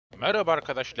Merhaba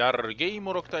arkadaşlar,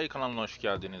 Gamer Oktay kanalına hoş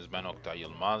geldiniz. Ben Oktay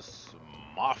Yılmaz.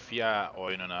 Mafya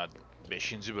oyununa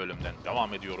 5. bölümden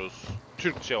devam ediyoruz.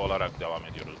 Türkçe olarak devam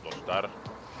ediyoruz dostlar.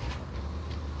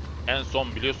 En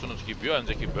son biliyorsunuz ki bir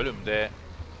önceki bölümde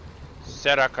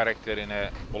Sera karakterine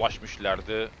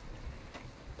bulaşmışlardı.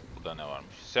 Burada ne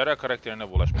varmış? Sera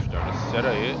karakterine bulaşmışlardı.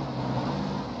 Sera'yı...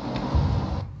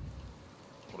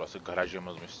 Burası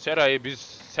garajımızmış. Sera'yı biz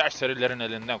serserilerin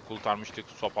elinden kurtarmıştık.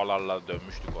 Sopalarla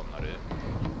dövmüştük onları.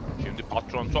 Şimdi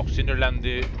patron çok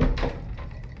sinirlendi.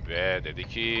 Ve dedi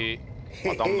ki...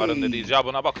 Adamların dediği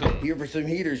icabına bakın.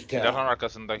 Silahın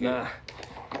arkasındaki...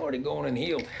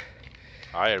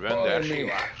 Hayır, bende her şey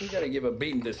var.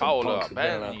 Paolo,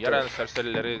 ben yerel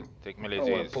serserileri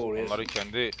tekmeleyeceğiz. Onları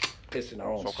kendi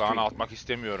sokağına atmak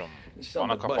istemiyorum.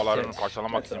 Bana kafalarını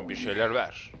parçalamak için bir şeyler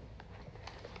ver.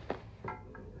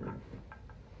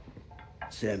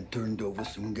 Sam turned over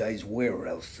some guy's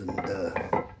warehouse and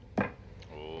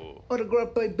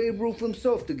autographed by Babe Ruth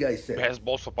himself, the guy said.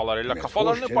 Beyzbol sopalarıyla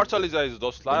kafalarını parçalayacağız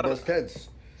dostlar.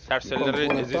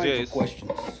 Serserileri ezeceğiz.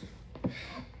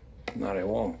 Not I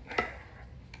won't.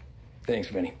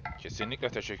 Thanks, Vinny. Kesinlikle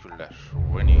teşekkürler,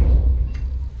 Vinny.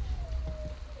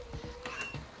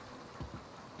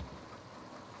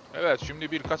 Evet,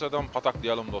 şimdi birkaç adam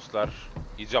pataklayalım dostlar.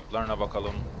 İcaplarına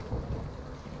bakalım.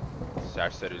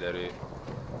 Serserileri.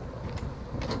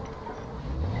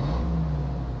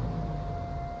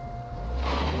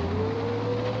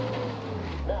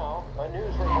 Now, a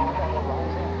news report on the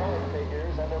rising crime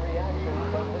figures and the reaction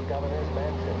from the governor's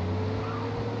mansion.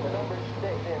 The numbers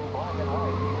state in black and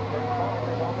white that crime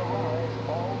is on the rise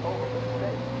all over the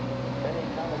state. Many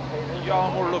commentators...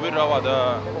 Yağmurlu bir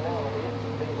havada.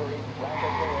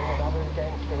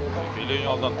 Filin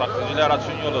yoldan taksiciler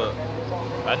açın yolu.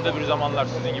 Ben de bir zamanlar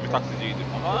sizin gibi taksiciydim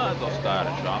ama dostlar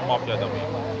şu an mafya adamıyım.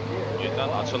 Yeniden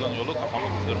açılın yolu,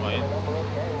 kafamı kızdırmayın.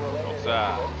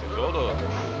 Yoksa kötü olur.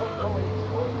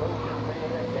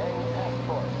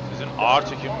 Sizin ağır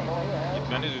çekim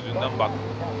gitmeniz yüzünden bak.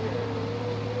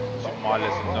 Çin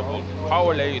mahallesinde bul.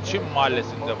 Paole'yi Çin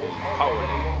mahallesinde bul.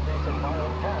 Paole'yi.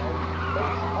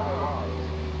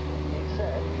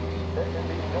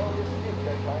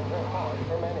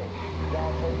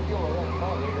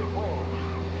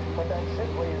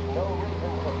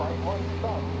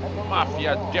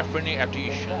 Mafia Definitive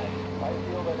Edition.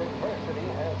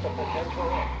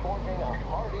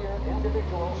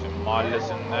 Şimdi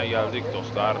mahallesine geldik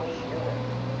dostlar.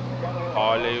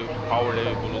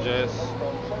 Paole'yi bulacağız.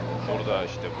 Burada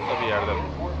işte, burada bir yerde.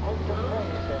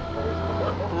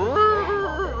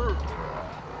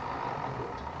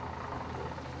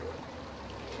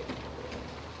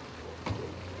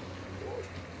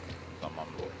 Tamam,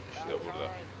 işte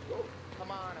burada.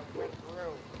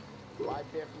 Why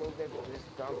Biff moved into this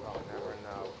dump, I'll never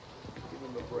know. Give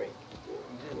him a break.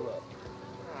 He's in love.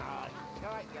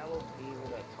 Got yellow fever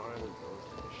that time he goes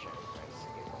to the champagne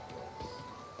skin place.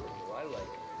 I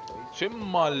like it. Çin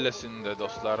mahallesinde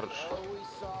dostlar.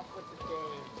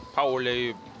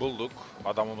 Paole'yi bulduk.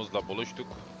 Adamımızla buluştuk.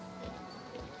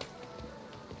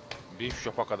 Beef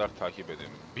Shop'a kadar takip edin.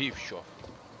 Beef Shop.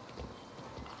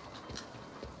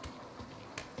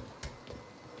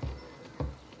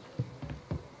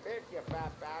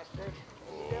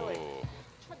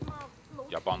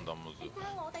 Yaban domuzu.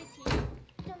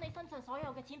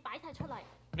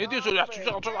 Ne diyorsun ya?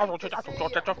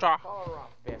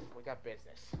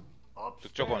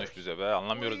 Türkçe konuş bize be,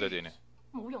 anlamıyoruz dediğini.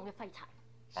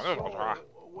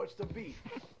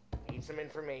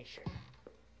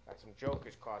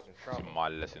 Çin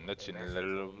mahallesinde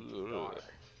Çinlileri...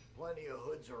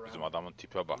 Bizim adamın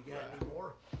tipe bak be.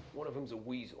 One of them's a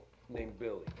weasel named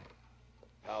Billy.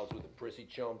 Pals with a prissy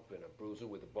chump and a bruiser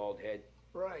with a bald head.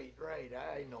 Right,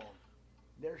 I know them.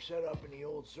 They're set up in the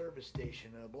old service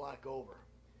station a block over.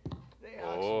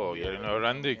 Oo, yerini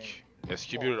öğrendik.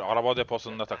 Eski bir araba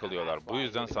deposunda takılıyorlar. Bu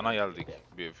yüzden sana geldik.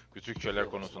 Küçük şeyler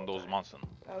konusunda uzmansın.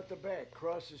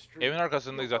 Evin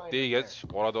arkasında caddeyi geç,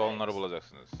 orada onları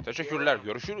bulacaksınız. Teşekkürler,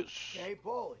 görüşürüz.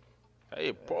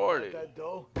 Hey Paulie.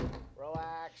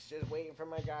 Relax, just waiting for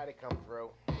my guy to come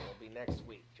through. It'll be next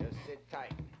week. Just sit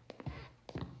tight.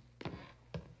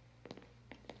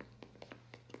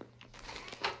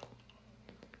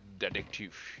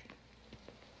 Dedektif.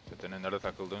 Çetenin nerede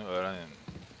takıldığını öğrenin.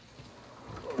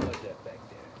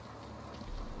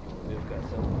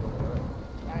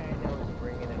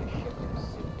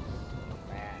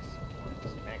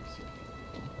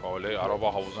 Paole'yi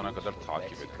araba havuzuna kadar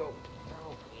takip edin.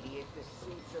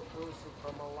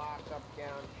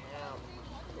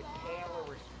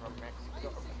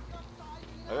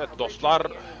 Evet dostlar,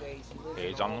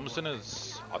 heyecanlı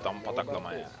mısınız adam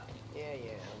pataklamaya? Yeah,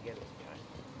 I'm getting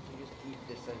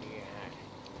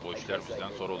Bu işler bizden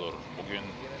sorulur. Bugün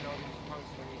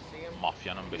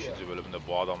Mafya'nın 5. bölümünde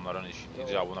bu adamların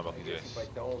icabına bakacağız.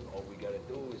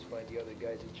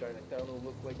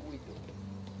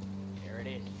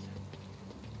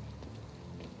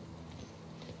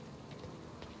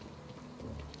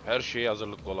 Her şeye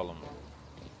hazırlıklı olalım.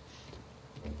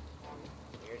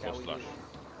 Dostlar.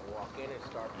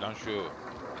 Plan şu.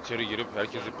 İçeri girip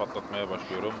herkesi patlatmaya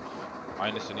başlıyorum.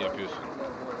 Aynısını yapıyorsun.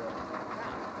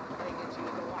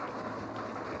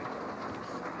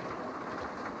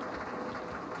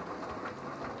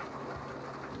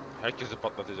 Herkesi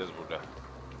patlatacağız burada.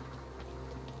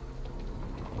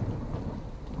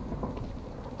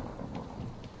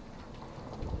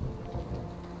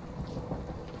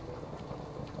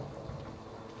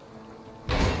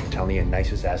 Telling you,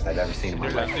 nicest ass I've ever seen in my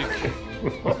life.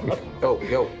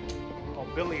 Yo.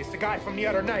 Oh, Billy, it's the guy from the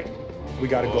other night. We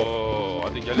gotta go. Oo,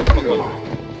 hadi gelin bakalım.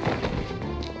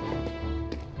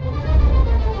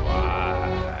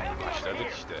 Vay, başladık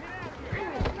işte.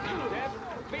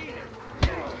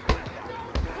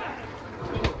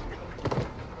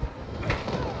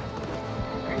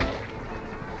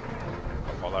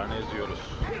 Kafalarını eziyoruz.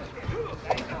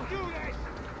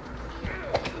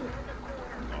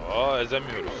 Oo,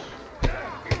 ezemiyoruz.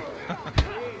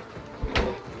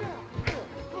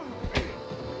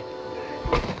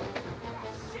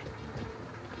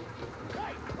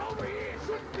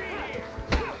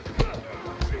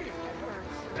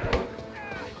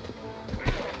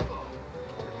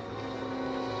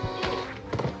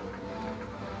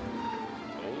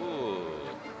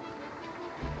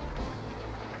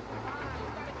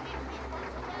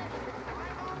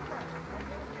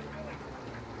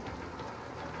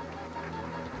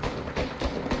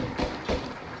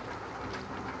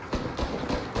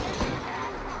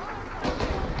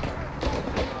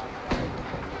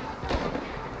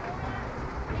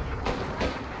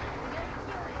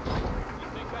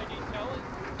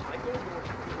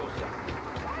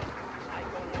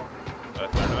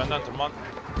 Evet, merdivenden tırman.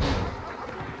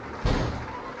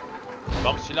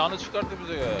 Adam silahını çıkarttı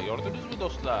bize ya. Gördünüz mü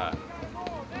dostlar?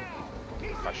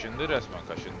 Kaşındı resmen,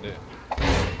 kaşındı.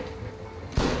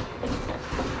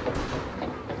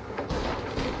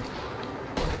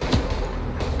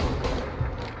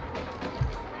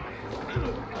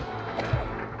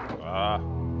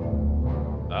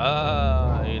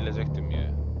 Eğilecektim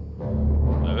ya.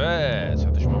 Evet,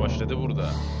 çatışma başladı burada.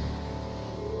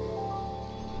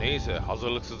 Neyse,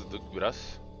 hazırlıksızdık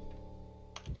biraz.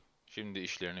 Şimdi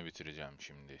işlerini bitireceğim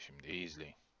şimdi. İyi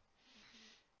izleyin.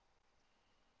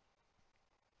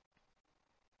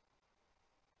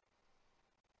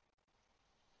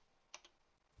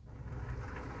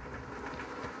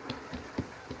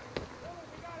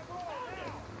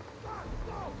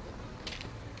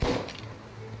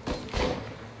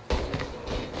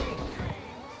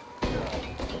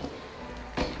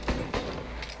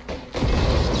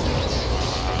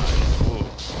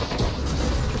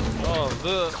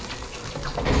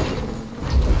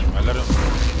 Çatışmaların.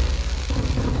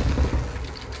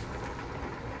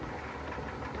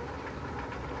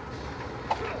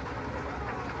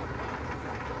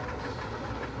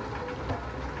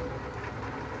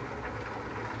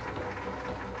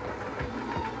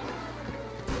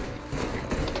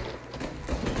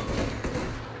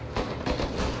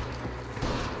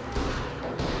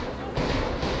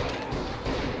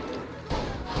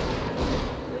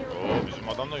 Oo, bizim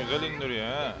adam da güzel indiriyor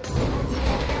ha.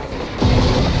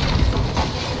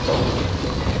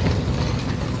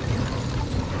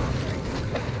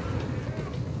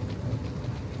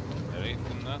 Nereye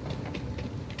gittin lan?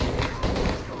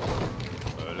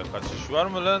 Öyle kaçış var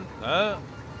mı lan? He?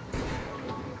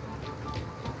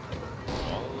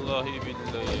 Vallahi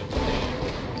billahi.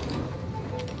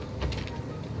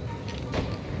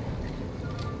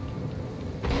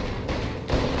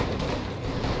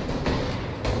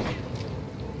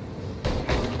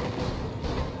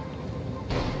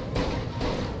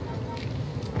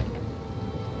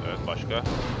 Evet, başka?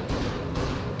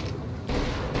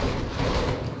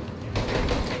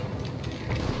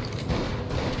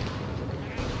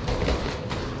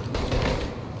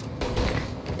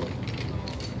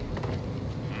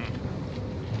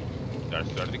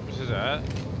 Ders verdik mi size he?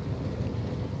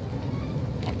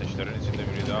 Ateşlerin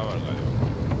içinde biri daha var galiba.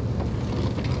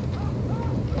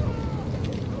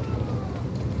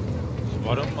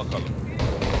 Varın bakalım.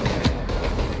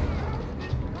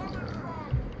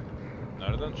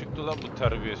 Nereden çıktı lan bu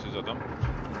terbiyesiz adam?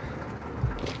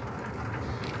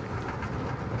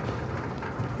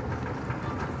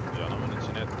 Canımın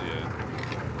içine etti ya.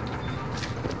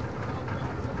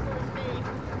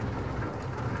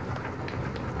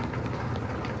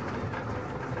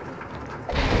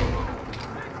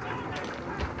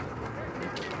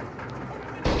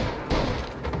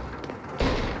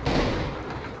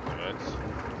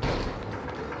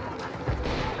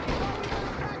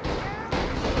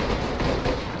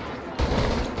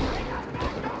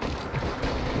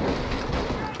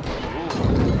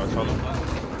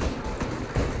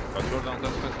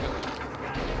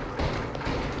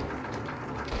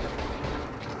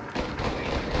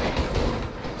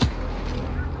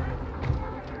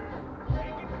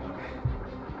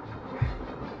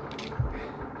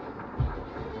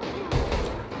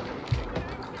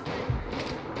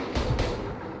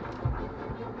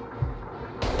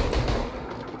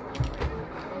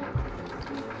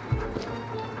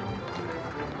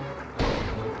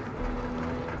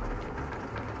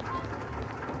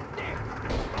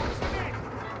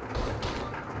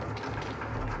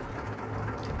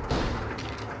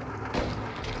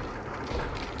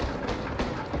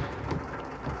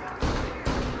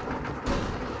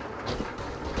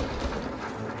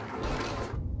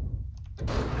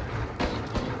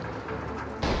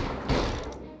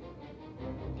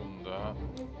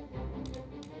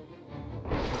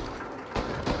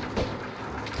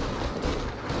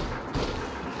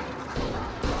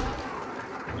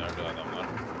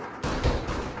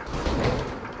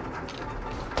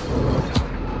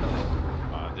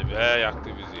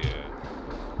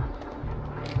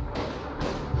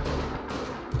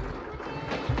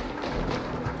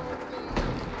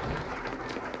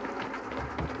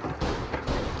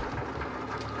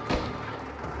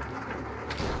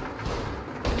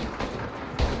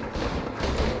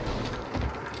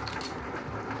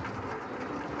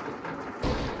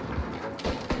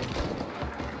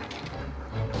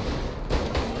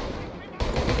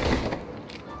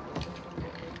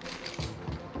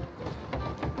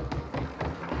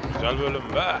 Güzel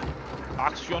bölüm be.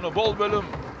 Aksiyonu bol bölüm.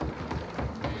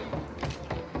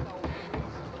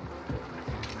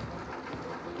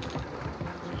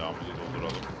 Silahımızı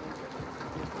dolduralım.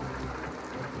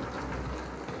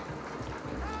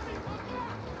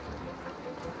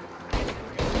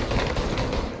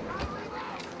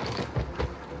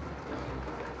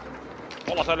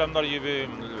 Polat Alemdar gibi.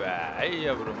 Ey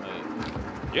yavrum ey.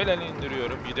 Geleni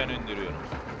indiriyorum, gideni indiriyorum.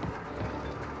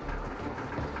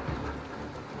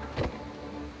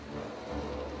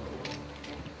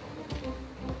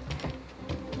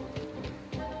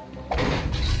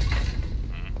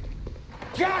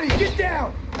 Johnny, get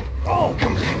down! Oh,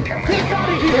 come on. Get out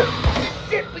of here!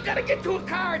 Shit, we gotta get to a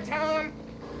car, Tom!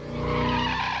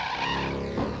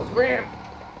 Scram!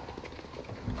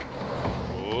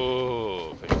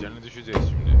 Oo, peşlerine düşeceğiz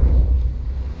şimdi.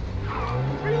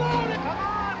 Reload it! Come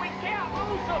on, we can't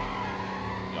lose them!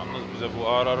 Yalnız bize bu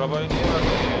ağır arabayı niye verdin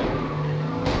ya?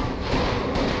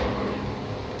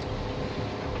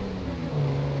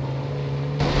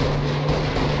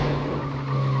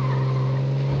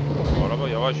 Bu araba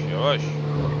yavaş yavaş.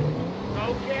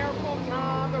 So careful,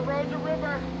 Tom. The road's a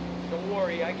river. Don't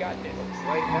worry, I got this. Looks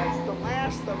like that's the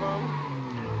last of them.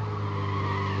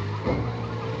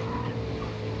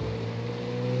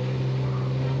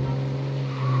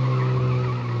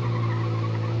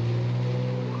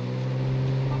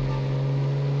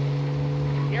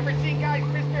 You ever seen guys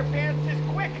miss their pants this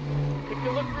quick? If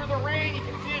you look through the rain, you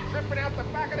can see it dripping out the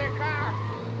back of their car.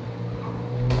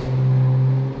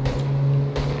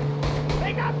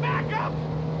 They got backup!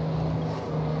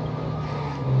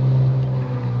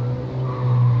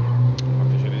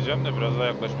 Ateş edeceğim de biraz daha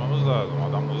yaklaşmamız lazım.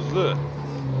 Adam hızlı.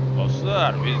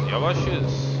 Dostlar biz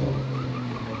yavaşız.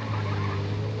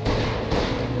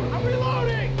 I'm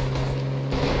reloading!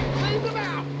 Leave them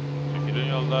out! Çekilin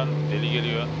yoldan. Deli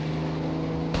geliyor.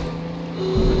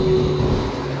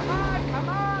 Come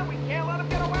on! We can't let them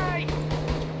get away!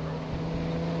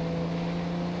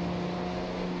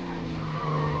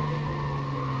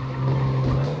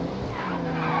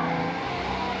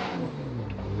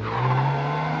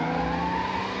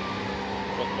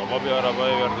 Çok baba bir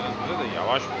arabaya verdiniz bize de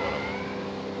yavaş bu araba.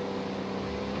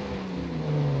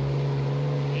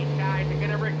 These guys are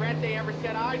gonna regret they ever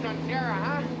set eyes on Sarah,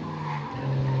 huh?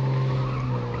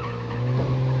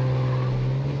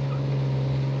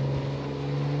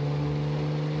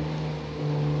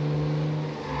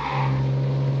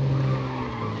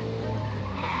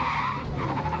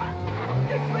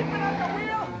 You're sleeping on the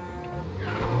wheel?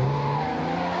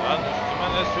 Lan üstüme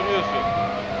ne sürüyorsun?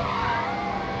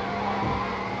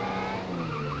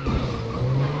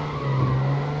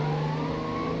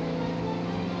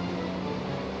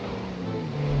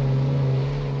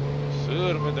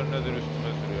 Sığır mıdır nedir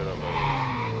üstüme sürüyor arabayı?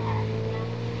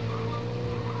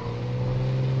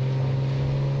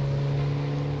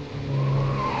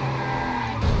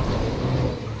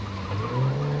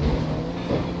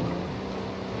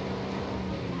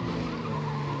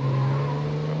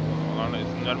 Onlarına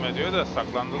izin verme diyor da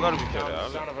saklandılar bir kere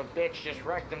abi. Son of a bitch just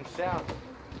wrecked himself.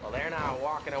 Well, they're not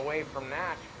walking away from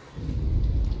that.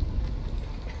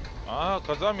 Aa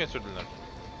kaza mı geçirdiler?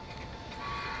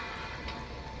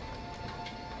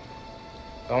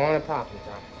 Go on and pop me,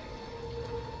 Tom.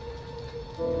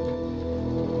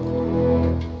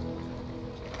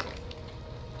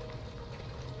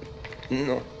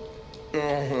 No.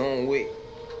 No, wait.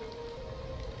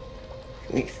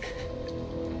 Please.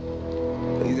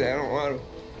 Please, I don't want to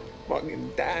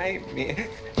fucking die, man.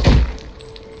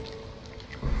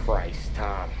 Christ,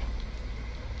 Tom.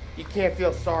 You can't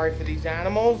feel sorry for these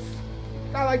animals.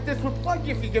 A guy like this would plug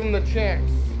you if you give him the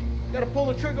chance. You gotta pull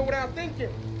the trigger without thinking.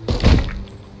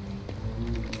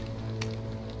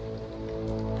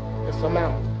 Guess I'm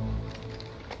out.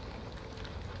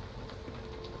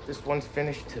 This one's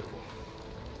finished too.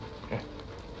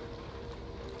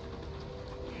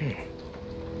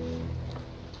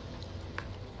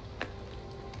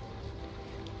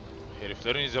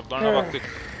 Heriflerin icablarına baktık.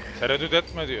 Tereddüt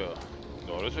etme diyor.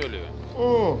 Doğru söylüyor.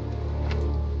 Oh,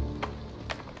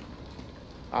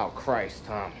 Christ,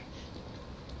 Tom.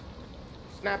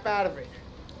 Snap out of it.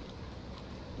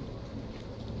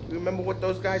 You remember what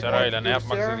those guys wanted Sarayla to ne do,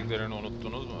 yapmak Sarah? istediklerini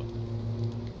unuttunuz mu?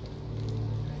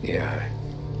 Yeah.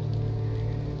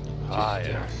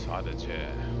 Hayır, sadece...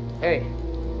 Hey.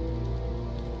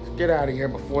 Let's get out of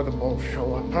here before the bulls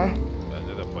show up, huh?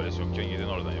 Bence de polis yokken gidin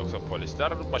oradan. Yoksa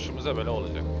polisler başımıza bela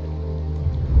olacak.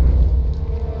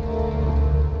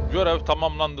 Görev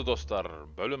tamamlandı dostlar.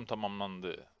 Bölüm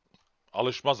tamamlandı.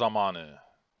 Alışma zamanı.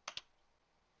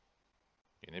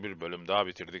 Yeni bir bölüm daha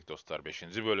bitirdik dostlar. 5.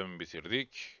 bölümü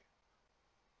bitirdik.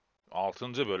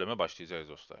 6. bölüme başlayacağız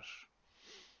dostlar.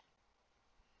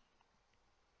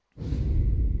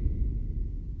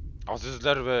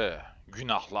 Azizler ve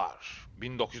günahlar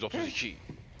 1932.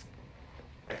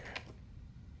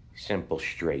 Simple,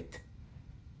 straight.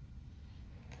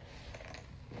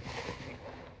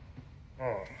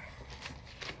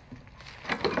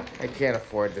 I can't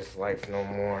afford this life no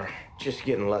more. Just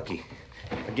getting lucky.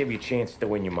 I'll give you a chance to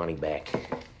win your money back.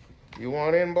 You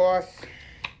want in, boss?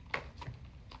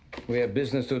 We have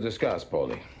business to discuss,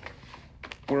 Paulie.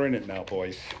 We're in it now,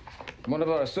 boys. One of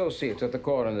our associates at the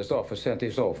coroner's office sent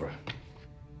this over.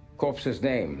 Corpse's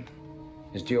name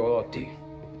is Giolotti.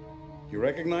 You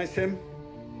recognize him?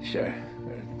 Sure.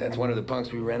 That's one of the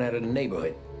punks we ran out of the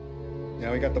neighborhood.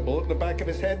 Now he got the bullet in the back of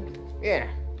his head? Yeah,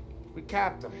 we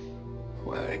capped him.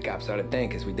 Well, the cops ought to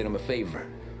thank us. We did him a favor.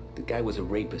 The guy was a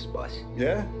rapist, boss.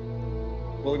 Yeah?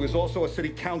 Well, he was also a city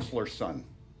councilor's son.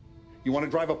 You want to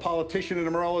drive a politician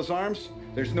into Morella's arms?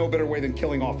 There's no better way than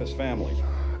killing off his family.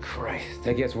 Christ.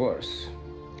 It gets worse.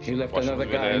 He left another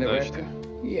guy in the wreck.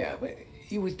 Yeah, but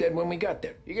he was dead when we got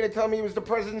there. You gonna tell me he was the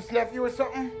president's nephew or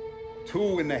something?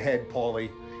 2 in the head, Paulie.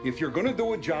 If you're gonna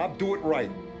do a job, do it right.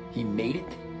 He made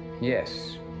it?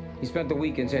 Yes. He spent the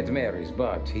week in St. Mary's,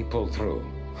 but he pulled through.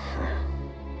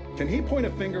 Can he point a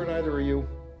finger at either of you?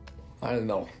 I don't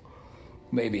know.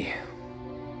 Maybe.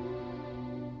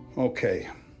 Okay.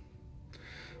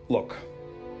 Look.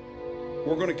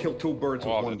 We're gonna kill 2 birds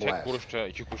with one Tek blast. vuruşta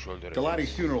 2 kuş öldürelim.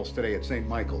 Galati's funeral's today at St.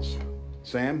 Michael's.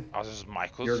 Sam? Aziz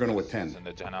Michaels. You're gonna attend. Sizin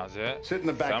de cenaze. Sit in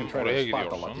the back Sen and try to oraya spot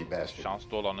the gidiyorsun. lucky bastard.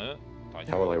 Şanslı olanı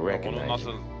takip How will I ediyorsun. recognize Bunu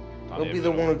nasıl He'll be the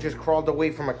one who just crawled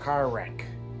away from a car wreck.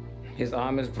 His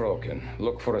arm is broken.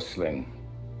 Look for a sling.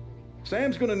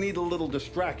 Sam's gonna need a little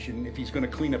distraction if he's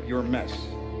gonna clean up your mess.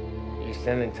 You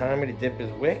sending Tommy to dip his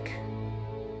wick?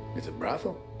 It's a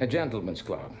brothel? A gentleman's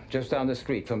club, just down the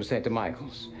street from St.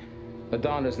 Michael's. The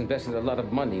Don has invested a lot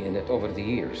of money in it over the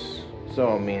years.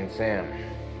 So, me and Sam.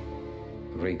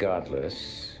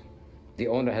 Regardless, the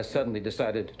owner has suddenly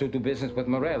decided to do business with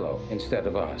Morello instead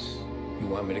of us. You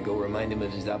want me to go remind him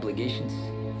of his obligations?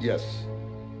 Yes.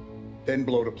 Then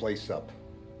blow the place up.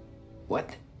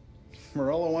 What?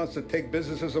 Morello wants to take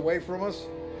businesses away from us?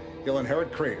 He'll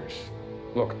inherit craters.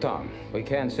 Look, Tom, we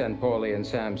can't send Paulie and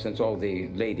Sam since all the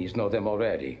ladies know them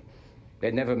already.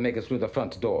 They'd never make it through the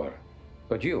front door.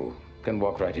 But you can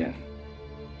walk right in.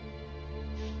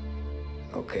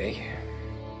 Okay.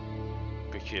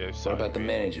 Peki What about the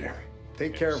manager?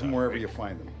 Take care of him wherever you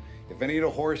find him. If any of the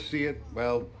horse see it,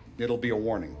 well, it'll be a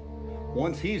warning.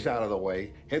 Once he's out of the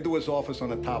way, head to his office on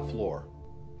the top floor.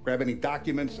 Grab any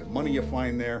documents and money you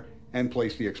find there, and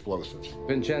place the explosives.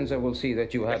 Vincenzo will see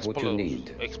that you have what you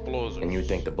need. Explosives. And you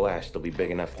think the blast will be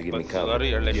big enough to give me cover? Patlıcıları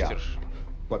yerleştir. Yeah.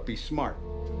 But be smart.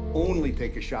 Only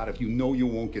take a shot if you know you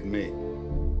won't get made.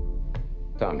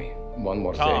 Tommy, one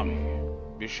more Tamam. thing.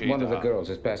 Bir şey One of the daha. girls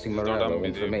is passing Morello Sizlerden biri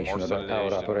information about our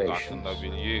Morsel'le operations. hakkında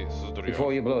bilgi sızdırıyor.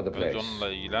 Before you blow the Önce place, onunla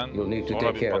ilgilen, you'll need to sonra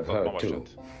take bir care of patlatma her too. başlat.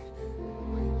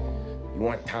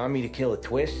 You want Tommy to kill a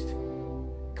twist?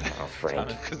 Come on, Frank.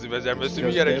 Senin kızı It's becermesi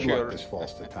mi just bad gerekiyor? luck this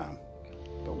falls to Tom.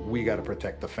 But we gotta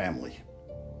protect the family.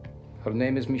 Her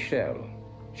name is Michelle.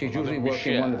 She's usually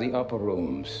working in one of the upper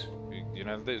rooms.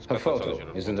 Genelde üst Her katta photo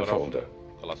çalışıyorum. is in the Fotoğraf folder.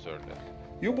 klasörde.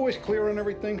 You boys clear on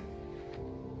everything?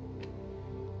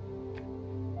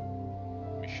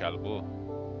 Michel bu.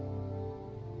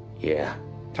 Yeah.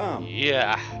 Tom,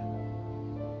 Yeah.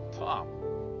 Tamam.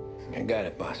 I got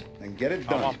it, boss. then get it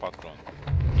Tamam done. patron.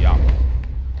 Ya.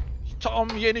 Tam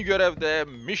yeni görevde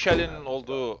Michel'in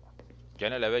olduğu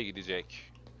genel eve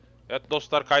gidecek. Evet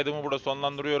dostlar, kaydımı burada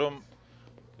sonlandırıyorum.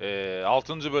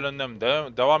 6. bölümden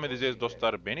devam edeceğiz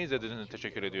dostlar. Beni izlediğiniz için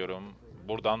teşekkür ediyorum.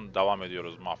 Buradan devam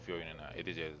ediyoruz mafya oyununa.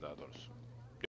 Edeceğiz daha doğrusu.